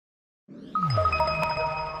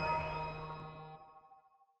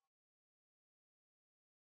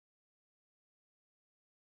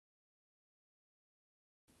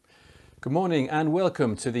Good morning and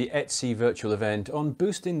welcome to the ETSI virtual event on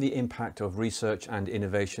boosting the impact of research and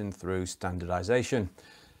innovation through standardization.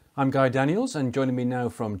 I'm Guy Daniels, and joining me now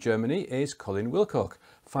from Germany is Colin Willcock,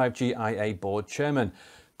 5G IA Board Chairman.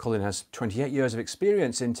 Colin has 28 years of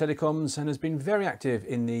experience in telecoms and has been very active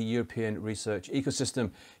in the European research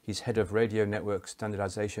ecosystem. He's Head of Radio Network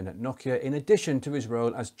Standardization at Nokia, in addition to his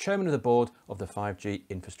role as Chairman of the Board of the 5G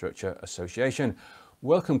Infrastructure Association.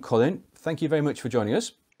 Welcome, Colin. Thank you very much for joining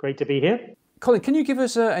us. Great to be here. Colin, can you give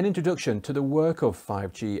us an introduction to the work of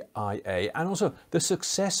 5G IA and also the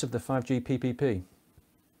success of the 5G PPP?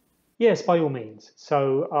 Yes, by all means.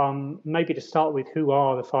 So maybe to start with, who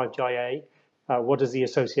are the 5G IA? What does the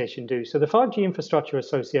association do? So the 5G Infrastructure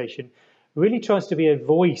Association really tries to be a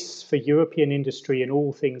voice for European industry in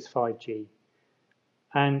all things 5G.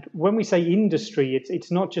 And when we say industry, it's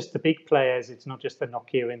not just the big players, it's not just the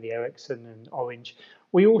Nokia and the Ericsson and Orange.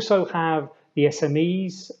 We also have the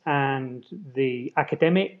SMEs and the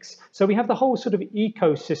academics. So we have the whole sort of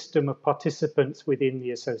ecosystem of participants within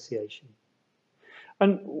the association.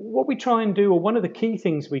 And what we try and do, or one of the key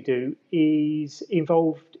things we do, is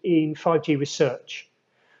involved in 5G research.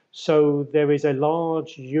 So there is a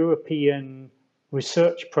large European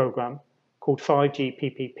research program called 5G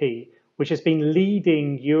PPP, which has been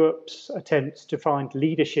leading Europe's attempts to find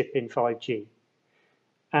leadership in 5G.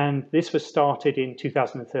 And this was started in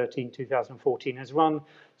 2013, 2014, has run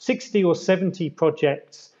 60 or 70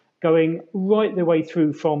 projects going right the way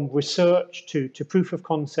through from research to proof of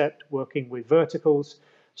concept, working with verticals.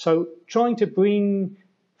 So trying to bring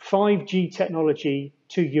 5G technology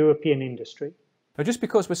to European industry. Now, just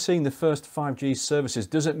because we're seeing the first 5G services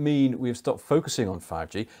doesn't mean we've stopped focusing on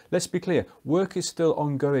 5G. Let's be clear, work is still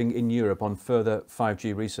ongoing in Europe on further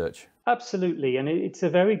 5G research. Absolutely, and it's a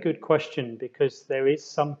very good question because there is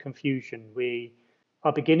some confusion. We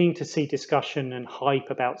are beginning to see discussion and hype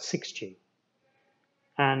about 6G.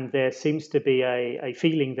 And there seems to be a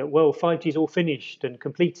feeling that, well, 5G is all finished and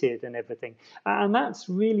completed and everything. And that's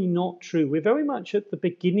really not true. We're very much at the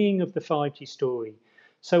beginning of the 5G story.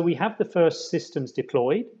 So we have the first systems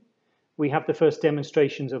deployed. We have the first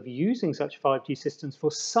demonstrations of using such 5G systems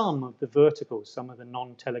for some of the verticals, some of the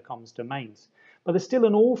non-telecoms domains. But there's still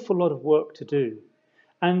an awful lot of work to do.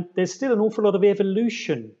 And there's still an awful lot of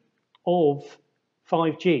evolution of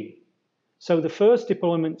 5G. So the first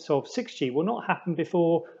deployments of 6G will not happen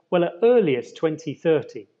before, well, at earliest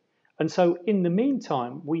 2030. And so in the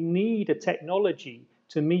meantime, we need a technology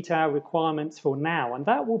to meet our requirements for now. And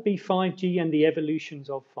that will be 5G and the evolutions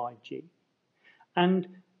of 5G. And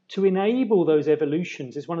to enable those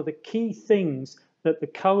evolutions is one of the key things that the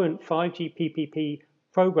current 5G PPP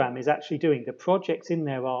program is actually doing. The projects in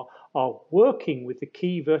there are working with the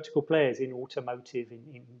key vertical players in automotive,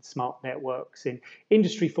 in smart networks, in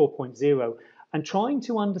Industry 4.0, and trying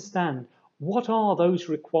to understand what are those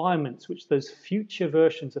requirements which those future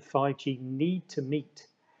versions of 5G need to meet,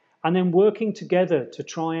 and then working together to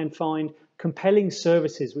try and find compelling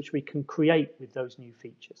services which we can create with those new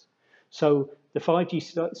features. So the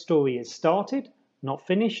 5G story is started, not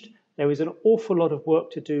finished. There is an awful lot of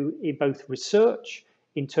work to do in both research,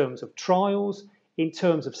 in terms of trials, in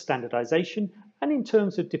terms of standardization, and in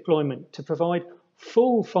terms of deployment to provide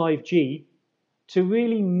full 5G to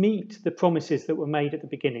really meet the promises that were made at the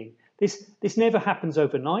beginning. This never happens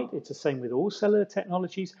overnight. It's the same with all cellular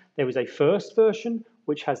technologies. There is a first version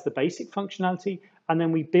which has the basic functionality, and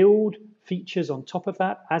then we build features on top of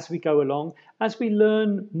that as we go along, as we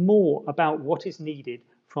learn more about what is needed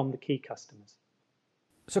from the key customers.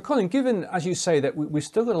 So Colin, given, as you say, that we've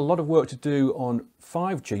still got a lot of work to do on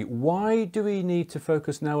 5G, why do we need to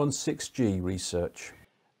focus now on 6G research?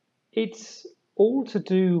 It's all to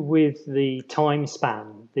do with the time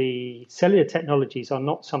span. The cellular technologies are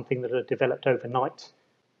not something that are developed overnight.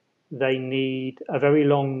 They need a very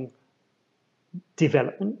long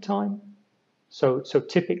development time. So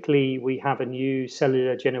typically we have a new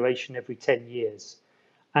cellular generation every 10 years.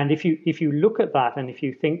 And if you look at that, and if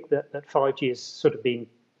you think that 5G has sort of been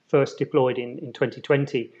first deployed in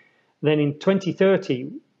 2020, then in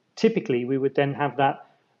 2030, typically we would then have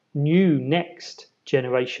that new next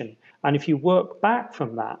generation. And if you work back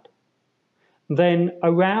from that, then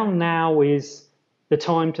around now is the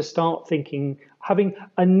time to start thinking, having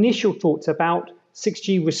initial thoughts about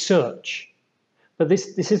 6G research. But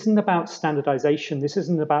this isn't about standardization. This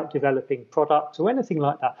isn't about developing products or anything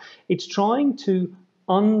like that. It's trying to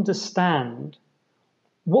understand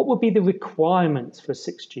what would be the requirements for a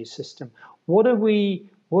 6G system. What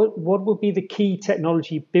would be the key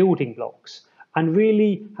technology building blocks? And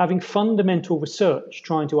really having fundamental research,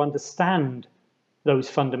 trying to understand those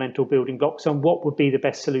fundamental building blocks and what would be the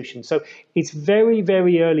best solution. So it's very,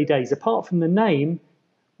 very early days. Apart from the name,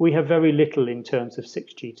 we have very little in terms of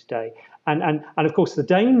 6G today. And of course, the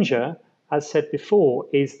danger, as said before,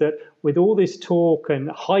 is that with all this talk and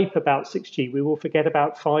hype about 6G, we will forget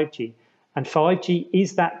about 5G. And 5G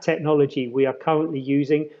is that technology we are currently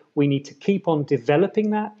using. We need to keep on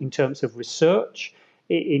developing that in terms of research,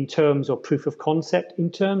 in terms of proof of concept,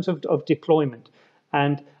 in terms of deployment.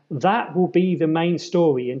 And that will be the main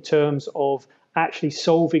story in terms of actually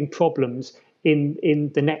solving problems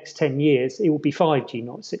in the next 10 years. It will be 5G,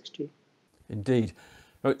 not 6G. Indeed.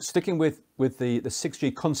 Sticking with the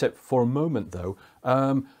 6G concept for a moment, though,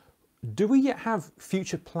 do we yet have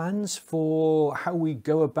future plans for how we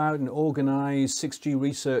go about and organise 6G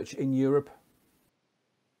research in Europe?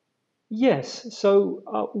 Yes.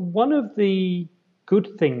 So one of the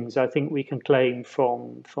good things I think we can claim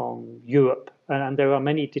from Europe, and there are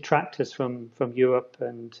many detractors from Europe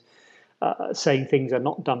and saying things are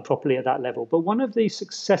not done properly at that level. But one of the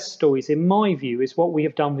success stories, in my view, is what we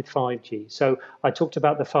have done with 5G. So I talked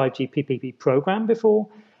about the 5G PPP program before,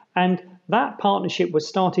 and that partnership was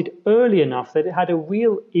started early enough that it had a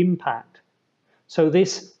real impact. So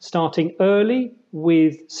this starting early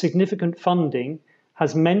with significant funding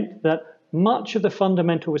has meant that much of the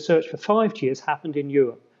fundamental research for 5G has happened in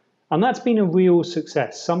Europe. And that's been a real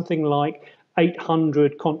success, something like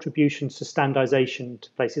 800 contributions to standardization to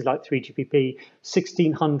places like 3GPP,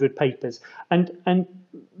 1,600 papers, and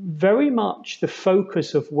very much the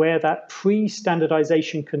focus of where that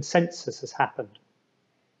pre-standardization consensus has happened.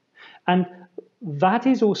 And that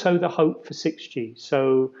is also the hope for 6G.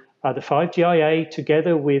 So the 5GIA,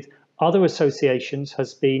 together with other associations,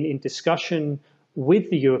 has been in discussion with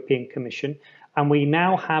the European Commission, and we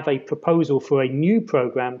now have a proposal for a new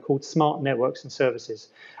program called Smart Networks and Services.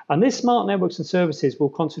 And this Smart Networks and Services will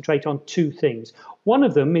concentrate on two things. One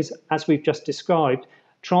of them is, as we've just described,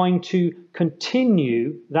 trying to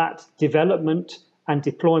continue that development and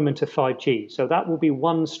deployment of 5G. So that will be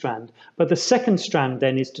one strand. But the second strand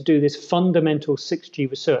then is to do this fundamental 6G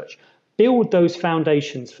research, build those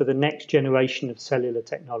foundations for the next generation of cellular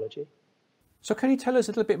technology. So can you tell us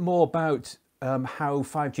a little bit more about how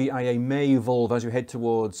 5GIA may evolve as we head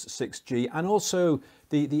towards 6G, and also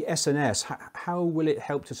the SNS? How will it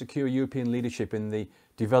help to secure European leadership in the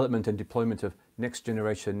development and deployment of next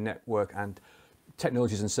generation network and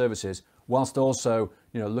technologies and services, whilst also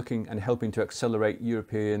looking and helping to accelerate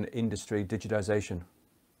European industry digitization?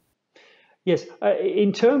 Yes,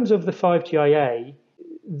 in terms of the 5GIA,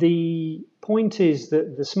 the point is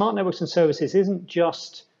that the Smart Networks and Services isn't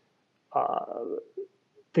just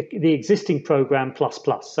the existing program plus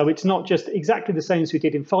plus. So it's not just exactly the same as we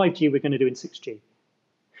did in 5G, we're going to do in 6G.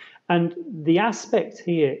 And the aspect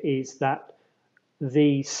here is that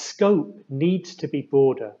the scope needs to be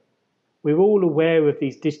broader. We're all aware of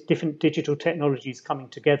these different digital technologies coming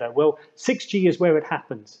together. Well, 6G is where it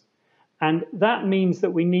happens. And that means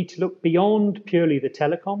that we need to look beyond purely the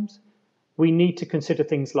telecoms. We need to consider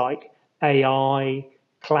things like AI,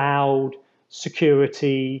 cloud,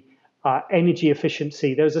 security, energy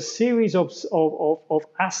efficiency. There's a series of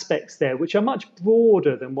aspects there which are much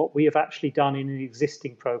broader than what we have actually done in an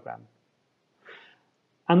existing program.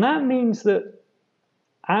 And that means that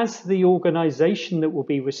as the organization that will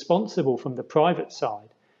be responsible from the private side,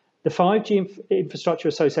 the 5G Infrastructure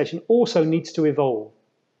Association also needs to evolve.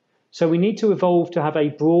 So we need to evolve to have a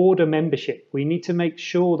broader membership. We need to make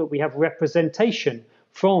sure that we have representation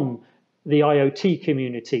from the IoT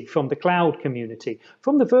community, from the cloud community,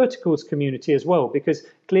 from the verticals community as well, because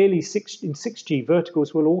clearly in 6G,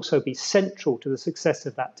 verticals will also be central to the success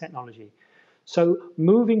of that technology. So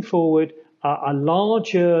moving forward, a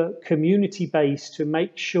larger community base to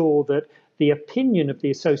make sure that the opinion of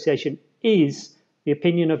the association is the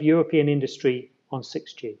opinion of European industry on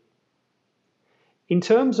 6G. In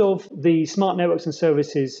terms of the Smart Networks and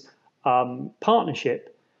Services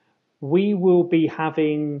partnership, we will be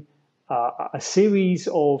having a series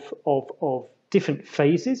of different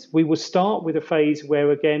phases. We will start with a phase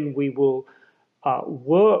where, again, we will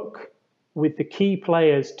work with the key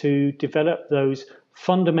players to develop those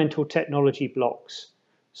fundamental technology blocks.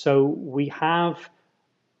 So we have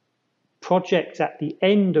projects at the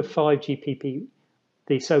end of 5GPP,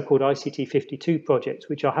 the so-called ICT 52 projects,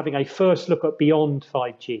 which are having a first look at beyond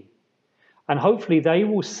 5G. And hopefully they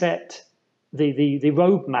will set the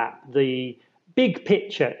roadmap, the big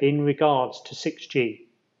picture in regards to 6G.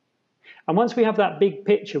 And once we have that big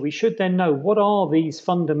picture, we should then know what are these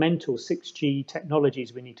fundamental 6G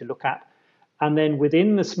technologies we need to look at. And then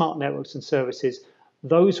within the Smart Networks and Services,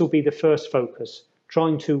 those will be the first focus,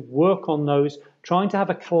 trying to work on those, trying to have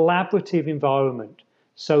a collaborative environment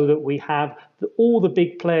so that we have all the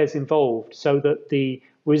big players involved, so that the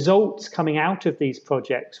results coming out of these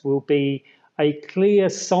projects will be a clear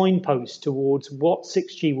signpost towards what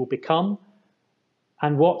 6G will become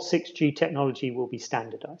and what 6G technology will be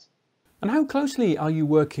standardized. And how closely are you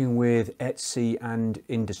working with ETSI and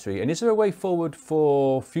industry? And is there a way forward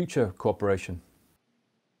for future cooperation?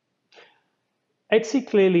 ETSI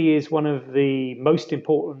clearly is one of the most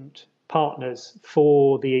important partners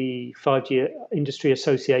for the 5G Industry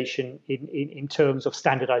Association in terms of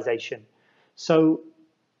standardization. So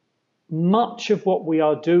much of what we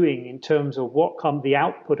are doing in terms of what the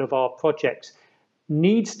output of our projects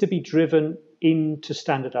needs to be driven into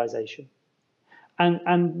standardization. And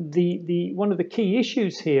one of the key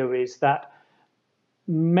issues here is that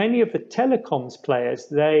many of the telecoms players,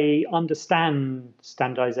 they understand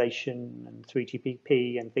standardization and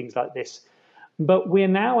 3GPP and things like this. But we're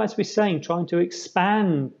now, as we're saying, trying to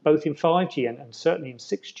expand both in 5G and certainly in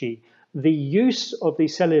 6G, the use of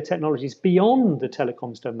these cellular technologies beyond the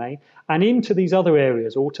telecoms domain and into these other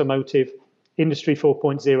areas, automotive, Industry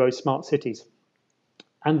 4.0, smart cities.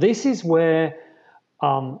 And this is where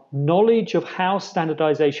knowledge of how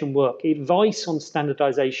standardization works, advice on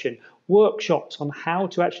standardization, workshops on how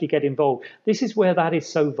to actually get involved. This is where that is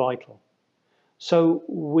so vital. So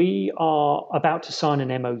we are about to sign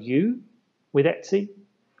an MOU with ETSI,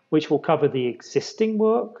 which will cover the existing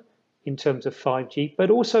work in terms of 5G, but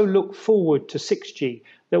also look forward to 6G,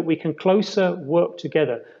 that we can closer work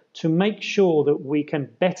together to make sure that we can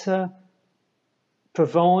better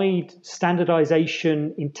provide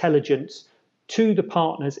standardization intelligence to the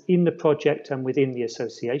partners in the project and within the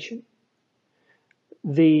association.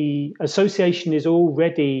 The association is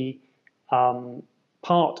already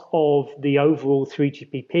part of the overall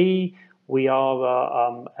 3GPP. We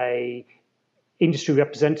are a industry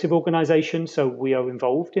representative organization, so we are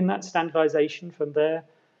involved in that standardization from there.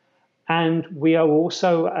 And we are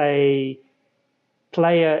also a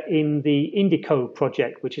player in the Indico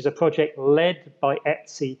project, which is a project led by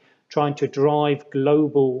ETSI, trying to drive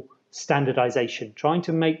global standardization, trying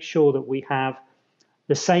to make sure that we have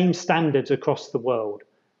the same standards across the world,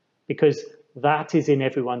 because that is in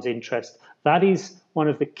everyone's interest. That is one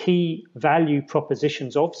of the key value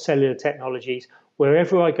propositions of cellular technologies.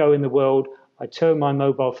 Wherever I go in the world, I turn my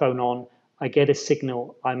mobile phone on, I get a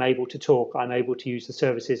signal, I'm able to talk, I'm able to use the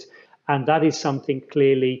services. And that is something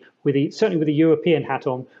clearly, certainly with the European hat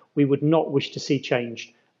on, we would not wish to see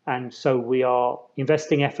changed. And so we are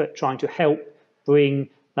investing effort trying to help bring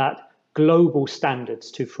that global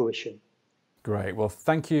standards to fruition. Great. Well,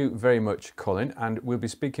 thank you very much, Colin, and we'll be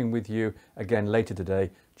speaking with you again later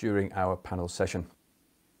today during our panel session.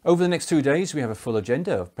 Over the next 2 days, we have a full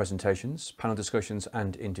agenda of presentations, panel discussions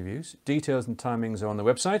and interviews. Details and timings are on the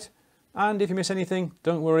website. And if you miss anything,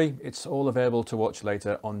 don't worry, it's all available to watch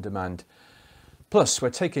later on demand. Plus, we're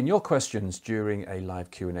taking your questions during a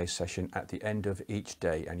live Q&A session at the end of each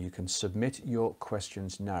day, and you can submit your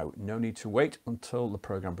questions now. No need to wait until the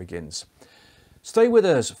programme begins. Stay with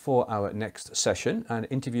us for our next session, an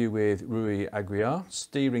interview with Rui Aguiar,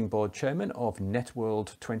 Steering Board Chairman of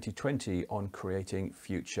Networld 2020 on creating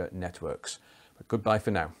future networks. But goodbye for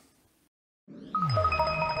now.